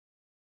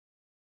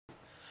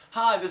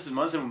Hi, this is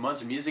Munson with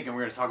Munson Music, and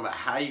we're going to talk about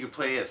how you can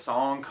play a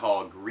song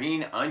called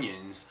Green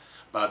Onions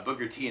by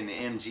Booker T and the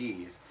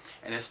MGs.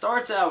 And it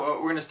starts out,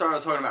 we're going to start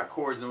out talking about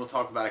chords, and then we'll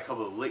talk about a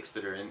couple of licks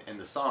that are in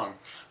the song.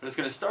 But it's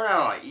going to start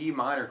out on an E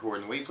minor chord,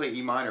 and the way you play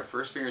E minor,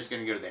 first finger is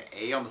going to go to the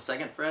A on the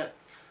second fret,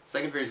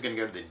 second finger is going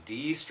to go to the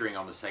D string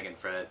on the second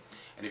fret,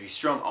 and if you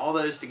strum all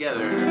those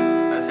together,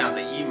 that sounds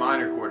like E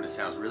minor chord, and it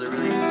sounds really,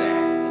 really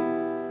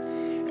sad.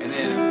 And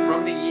then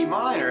from the E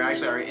minor,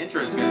 actually our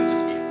intro is going to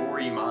just be 4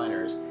 E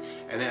minors.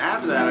 And then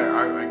after that,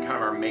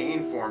 our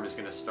main form is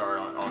going to start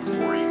on 4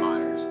 E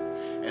minors.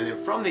 And then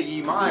from the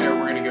E minor,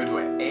 we're going to go to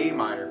an A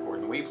minor chord.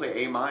 And the way you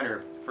play A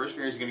minor, first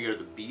finger is going to go to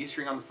the B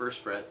string on the first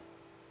fret.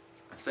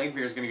 The second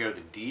finger is going to go to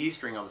the D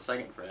string on the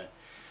second fret.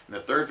 And the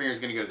third finger is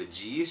going to go to the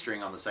G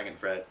string on the second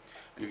fret.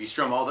 And if you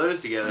strum all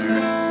those together,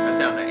 that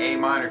sounds like A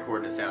minor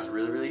chord, and it sounds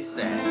really, really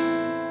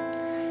sad.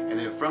 And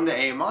then from the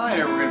A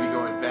minor, we're going to be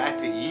going back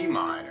to E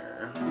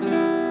minor. And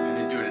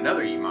then doing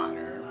another E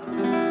minor.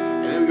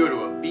 And then we go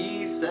to a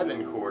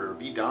B7 chord, or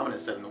B dominant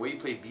 7. The way you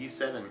play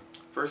B7,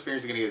 first finger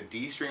is going to go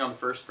D string on the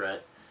first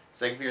fret,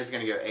 second finger is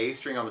going to go A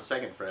string on the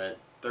second fret,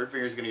 third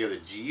finger is going to go the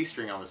G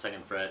string on the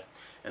second fret,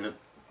 and the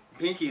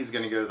pinky is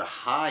going to go to the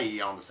high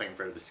E on the second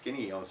fret, or the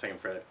skinny E on the second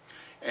fret.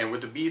 And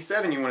with the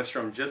B7, you want to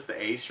strum just the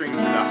A string to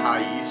the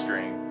high E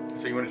string,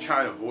 so you want to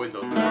try to avoid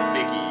the thick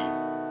E.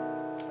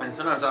 And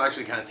sometimes I'll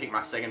actually kind of take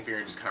my second finger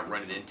and just kind of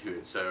run it into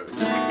it, so just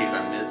in case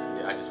I miss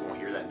it, I just won't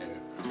hear that note.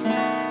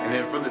 And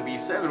then from the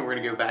B7, we're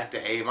going to go back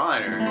to A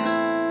minor,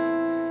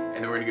 and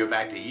then we're going to go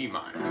back to E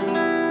minor,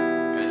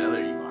 and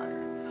another E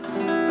minor.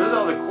 So those are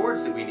all the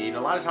chords that we need. And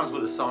a lot of times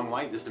with a song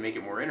like this, to make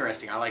it more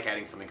interesting, I like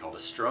adding something called a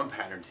strum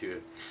pattern to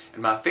it.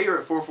 And my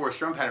favorite 4/4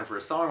 strum pattern for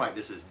a song like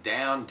this is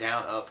down,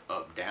 down, up,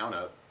 up, down,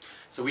 up.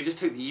 So we just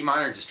took the E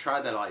minor and just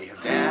tried that a lot. You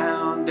have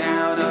down,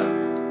 down,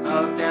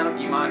 up, down, up,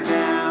 E minor,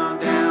 down,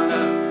 down,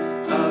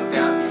 up,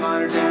 down, E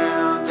minor,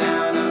 down,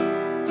 down,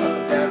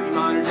 up, down, E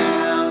minor,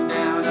 down,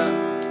 down,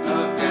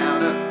 up,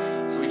 down,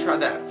 up. So we tried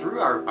that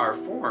through our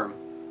form.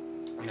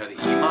 You know, the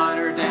E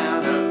minor,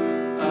 down,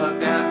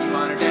 down, E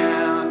minor,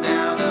 down,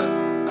 down,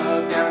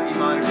 up, down, E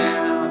minor,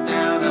 down,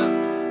 down,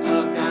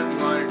 up, down, E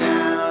minor,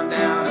 down,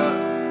 down,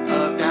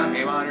 up, down,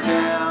 A minor,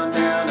 down,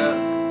 down,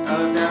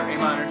 up, down, A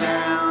minor,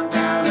 down,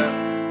 down,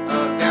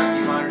 up, down,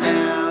 E minor,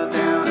 down,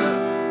 down,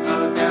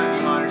 up, down,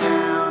 E minor,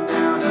 down,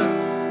 down,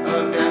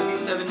 up, down,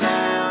 B7,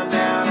 down,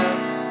 down,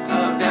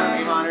 down,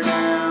 A minor,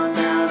 down,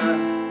 down,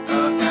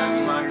 down,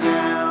 E minor,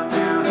 down,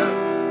 down,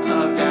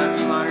 down,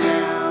 E minor,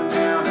 down,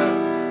 down,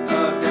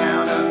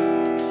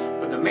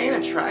 But the main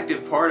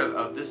attractive part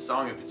of this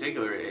song in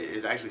particular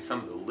is actually some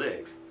of the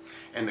licks.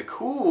 And the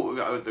cool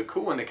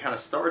one that kind of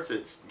starts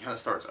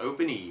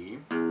open E,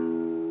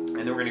 and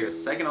then we're going to go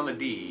second on the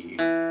D,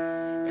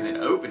 and then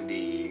open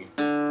D,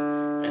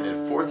 and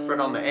then fourth fret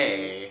on the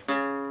A,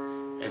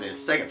 and then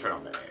second fret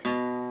on the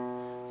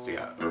A. So you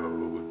got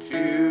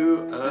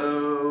O2,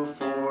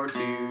 O4, 2,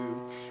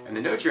 and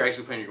the notes you're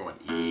actually playing, you're going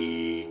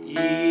E,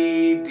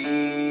 E,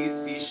 D,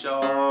 C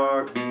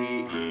sharp, B,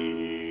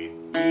 E,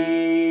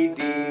 E,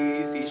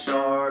 D, C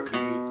sharp, B.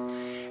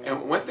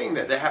 And one thing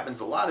that happens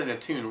a lot in a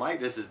tune like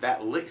this is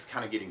that lick's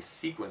kind of getting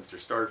sequenced or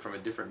started from a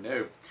different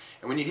note.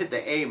 And when you hit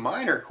the A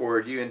minor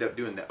chord, you end up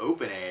doing the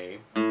open A,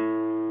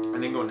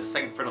 and then going to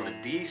second fret on the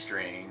D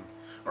string,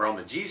 or on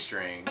the G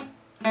string,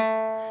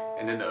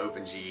 and then the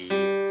open G,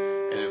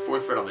 and then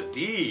fourth fret on the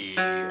D,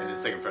 and then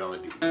second fret on the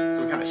D.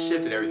 So we kind of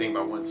shifted everything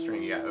by one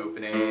string. You got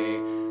open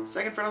A,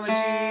 second fret on the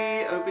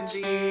G, open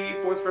G,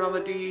 fourth fret on the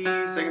D,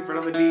 second fret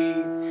on the D.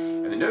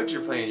 And the notes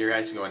you're playing, you're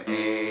actually going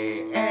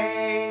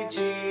A,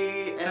 G,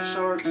 F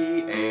sharp,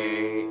 E,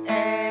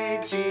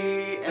 A, G,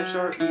 F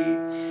sharp, E.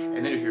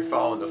 And then if you're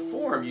following the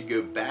form, you'd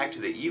go back to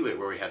the E lick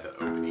where we had the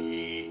open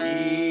E,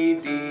 E,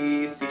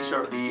 D, C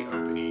sharp, B,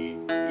 open E,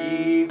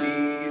 E,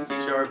 D,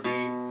 C sharp, B.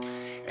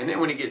 And then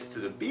when it gets to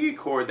the B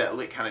chord, that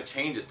lick kind of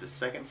changes to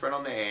second fret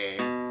on the A,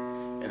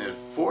 and then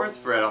fourth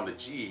fret on the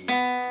G,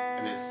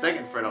 and then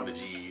second fret on the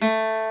G,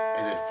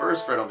 and then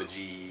first fret on the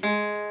G,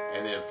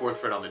 and then fourth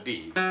fret on the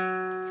D.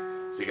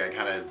 So you got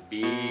kind of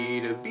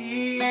B to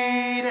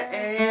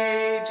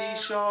A, G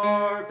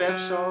sharp, F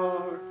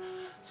sharp.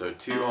 So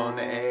 2 on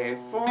the A,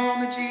 4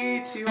 on the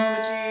G, 2 on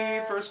the G,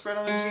 first fret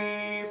on the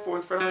G,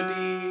 fourth fret on the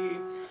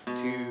D,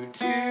 2,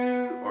 2,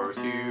 or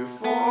 2,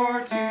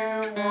 4, 2,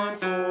 1,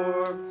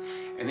 4.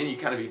 And then you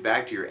kind of be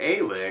back to your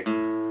A lick,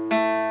 and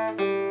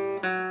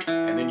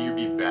then you'd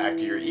be back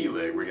to your E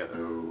lick where you got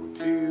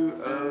O2,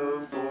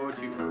 O4,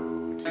 2,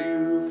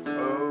 O2,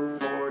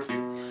 O4,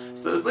 2.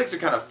 So those licks are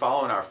kind of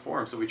following our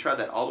form. So we tried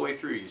that all the way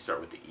through. You start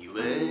with the E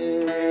lick,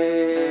 E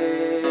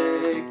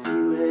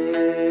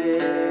lick,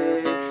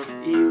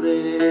 E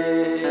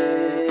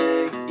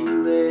lick, E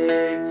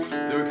lick.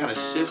 And then we kind of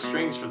shift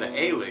strings for the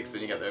A licks.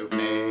 Then you got the open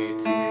A,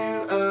 2,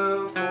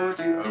 O4,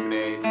 2, open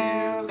A, 2,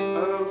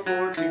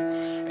 O4, 2.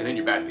 And then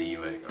you're back to the E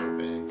lick,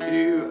 open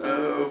 2,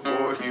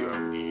 O4, 2,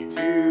 open E,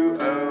 2,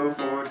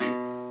 O4, 2.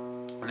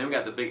 And then we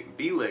got the big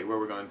B lick where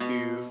we're going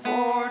 2,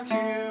 4, 2,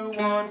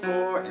 1,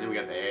 4. And then we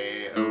got the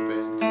A,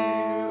 open 2,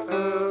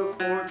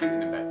 O4, 2,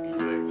 and then back to E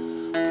lick.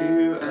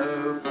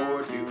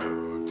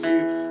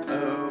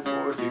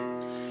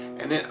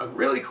 And then a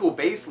really cool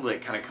bass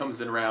lick kind of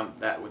comes in around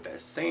that with that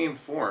same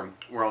form,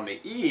 where on the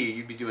E,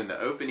 you'd be doing the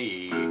open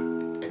E,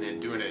 and then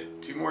doing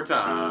it 2 more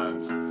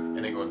times, and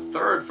then going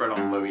 3rd fret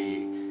on the low E,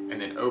 and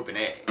then open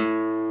A.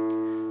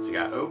 So you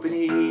got open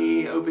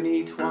E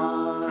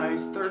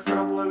twice, 3rd fret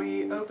on the low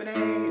E, open A,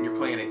 and you're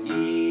playing an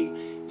E,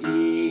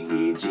 E,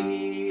 E,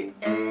 G,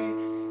 A,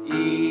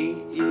 E,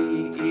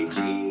 E, E, G,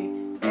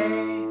 A,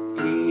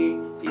 E,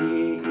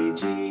 E, E,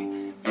 G,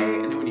 A,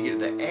 and then when you get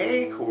to the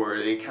A chord,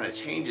 it kind of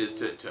changes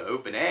to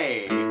open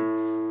A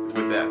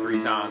with that 3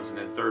 times, and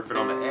then 3rd fret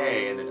on the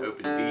A, and then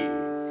open D.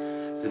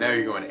 So now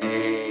you're going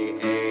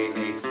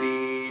A,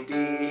 C, D,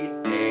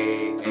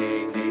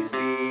 A, C,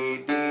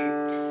 D,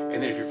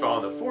 and then if you're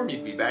following the form,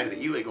 you'd be back to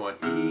the E lick going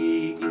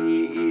E,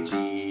 E, E,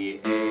 G,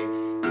 A,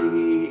 E,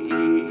 E,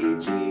 E,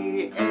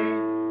 G, A,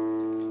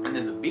 and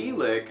then the B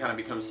lick kind of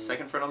becomes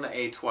 2nd fret on the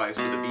A twice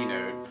for the B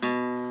note,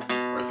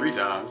 or 3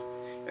 times,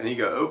 and then you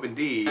go open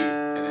D,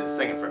 and then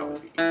 2nd fret on the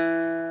B.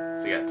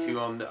 So you got 2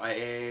 on the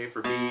A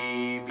for B,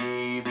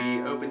 B,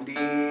 B, open D,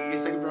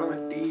 2nd fret on the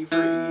D for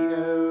E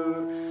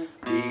note,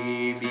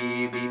 B,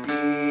 B, B, D,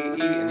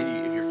 E, and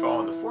then if you're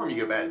following the form, you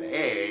go back to the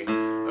A,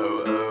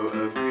 O, O,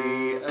 O,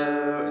 3,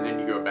 O, and then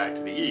you go back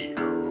to the E,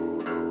 O,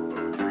 O,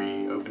 O,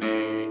 3, open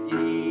A,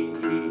 E, E,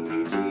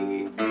 E, G,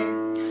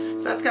 A.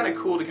 So that's kind of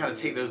cool to kind of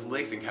take those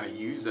licks and kind of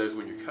use those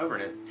when you're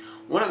covering it.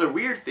 One other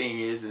weird thing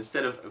is,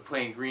 instead of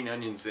playing Green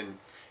Onions in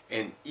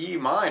E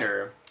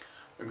minor,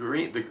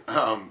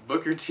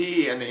 Booker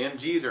T and the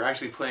MGs are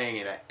actually playing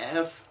in an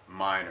F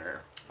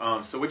minor.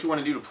 So what you want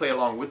to do to play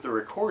along with the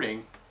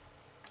recording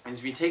is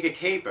if you take a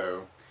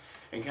capo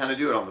and kind of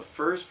do it on the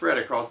 1st fret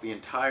across the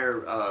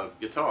entire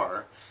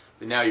guitar,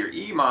 then now your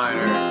E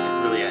minor is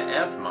really an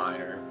F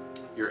minor,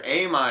 your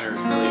A minor is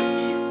really a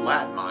B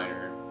flat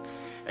minor,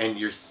 and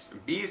your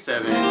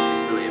B7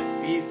 is really a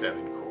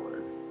C7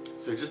 chord.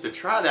 So just to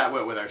try that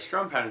with our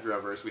strum pattern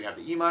throughout verse, we have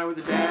the E minor with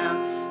the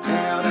down,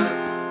 down,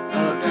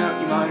 up,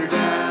 down, E minor,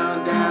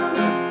 down, down,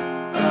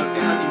 up,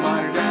 down, E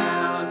minor,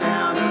 down,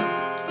 down,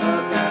 up,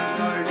 down,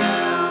 E minor,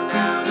 down,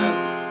 down,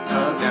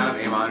 up, down,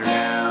 A minor,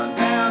 down,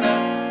 down,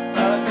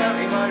 up, down,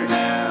 A minor,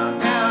 down,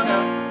 down,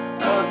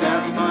 up,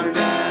 down, E minor,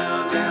 down,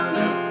 down,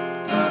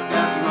 up,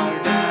 down, E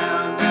minor,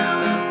 down,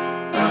 down,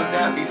 up,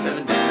 down,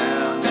 B7,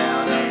 down,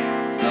 down,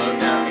 up,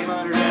 down, A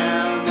minor,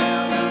 down,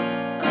 down,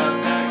 up,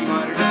 down, E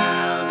minor,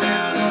 down,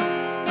 down,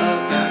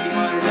 up, down, E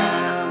minor,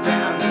 down,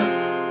 down,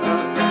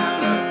 up, down,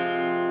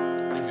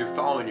 and if you're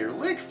following your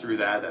licks through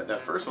that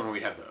first one, we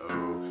have the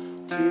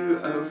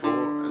O2,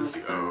 O4, let's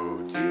see,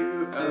 O2,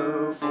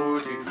 O4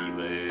 to E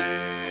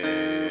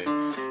lick,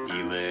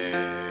 E lick,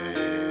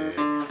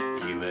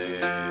 E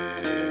lick,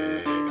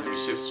 and then we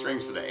shift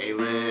strings for the A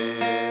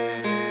lick,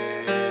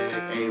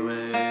 A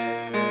lick,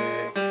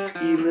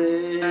 E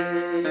lick,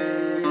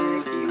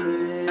 E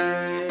lick,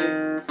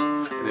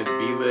 and then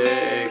B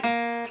lick,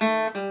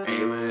 A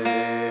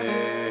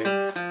lick,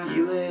 E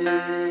lick,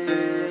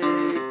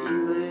 E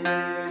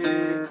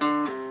lick.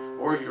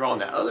 Or if you're on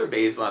that other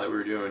bass line that we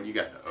were doing, you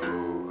got the O,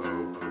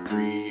 O, O,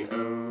 3,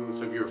 O.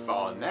 So if you were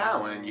following that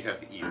one, you'd have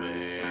the E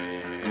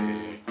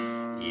lick,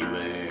 E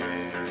lick,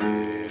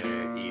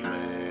 E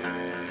lick,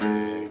 E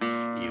lick,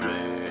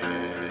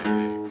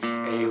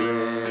 A lick, A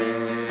lick,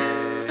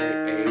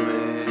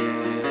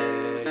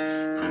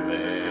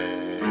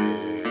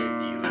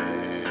 E lick, E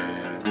lick,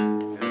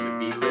 and then the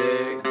B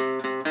lick,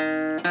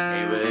 A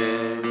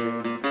lick,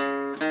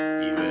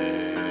 E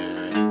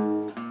lick,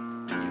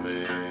 E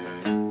lick.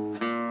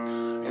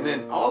 And then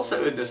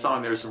also in the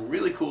song, there's some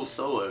really cool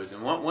solos,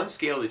 and one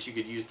scale that you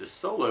could use the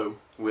solo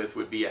with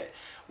would be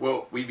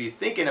well, we'd be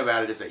thinking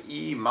about it as an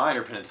E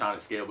minor pentatonic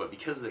scale, but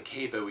because of the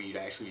capo, we'd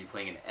actually be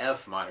playing an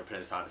F minor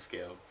pentatonic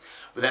scale.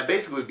 But that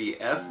basically would be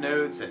F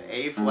notes and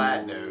A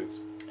flat notes,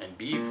 and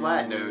B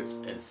flat notes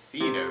and C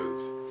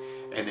notes,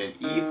 and then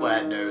E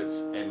flat notes,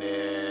 and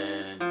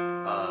then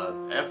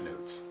F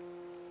notes.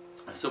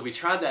 So if we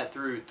tried that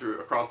through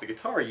across the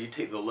guitar, you'd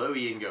take the low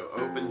E and go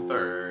open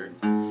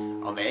 3rd.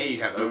 On the A,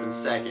 you'd have open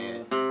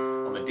 2nd.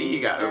 On the D,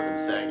 you got open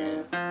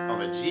 2nd. On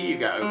the G, you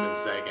got open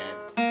 2nd.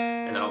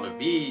 And then on the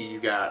B, you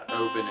got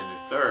open in the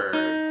 3rd.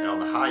 And on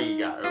the high, you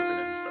got open in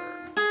the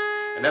 3rd.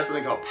 And that's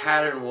something called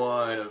pattern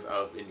 1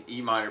 of an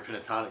E minor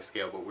pentatonic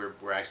scale, but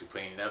we're actually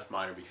playing an F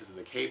minor because of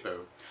the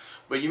capo.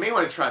 But you may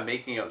want to try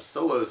making up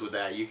solos with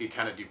that. You could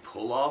kind of do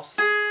pull-offs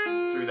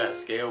through that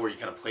scale where you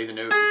kind of play the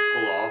note and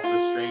pull off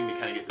the string to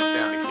kind of get the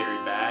sound to carry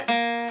back.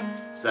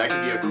 So that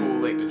could be a cool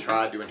lick to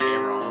try doing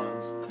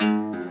hammer-ons.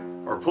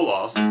 Or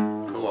pull-offs,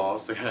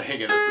 so kind of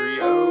hanging a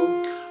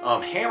 3-0.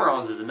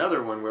 Hammer-ons is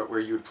another one where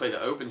you would play the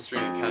open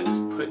string and kind of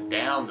just put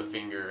down the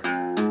finger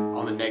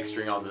on the next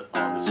string on the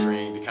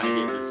string to kind of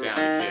get the sound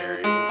to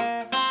carry.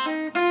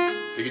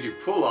 So you could do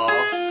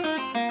pull-offs,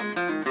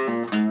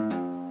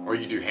 or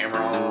you could do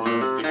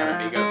hammer-ons to kind of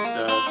make up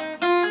stuff.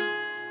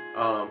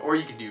 Or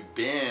you could do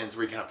bends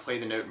where you kind of play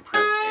the note and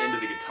press into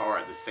the guitar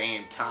at the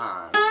same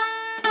time.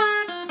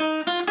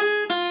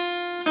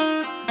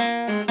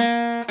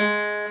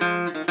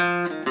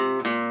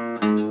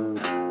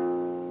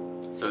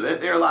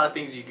 There are a lot lot of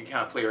things you can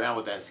kind of play around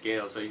with that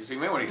scale. So you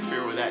may want to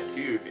experiment with that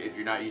too. If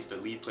you're not used to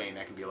lead playing,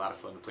 that can be a lot of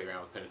fun to play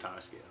around with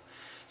pentatonic scale.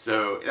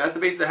 So that's the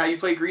basis of how you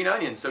play Green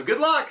Onion. So good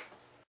luck!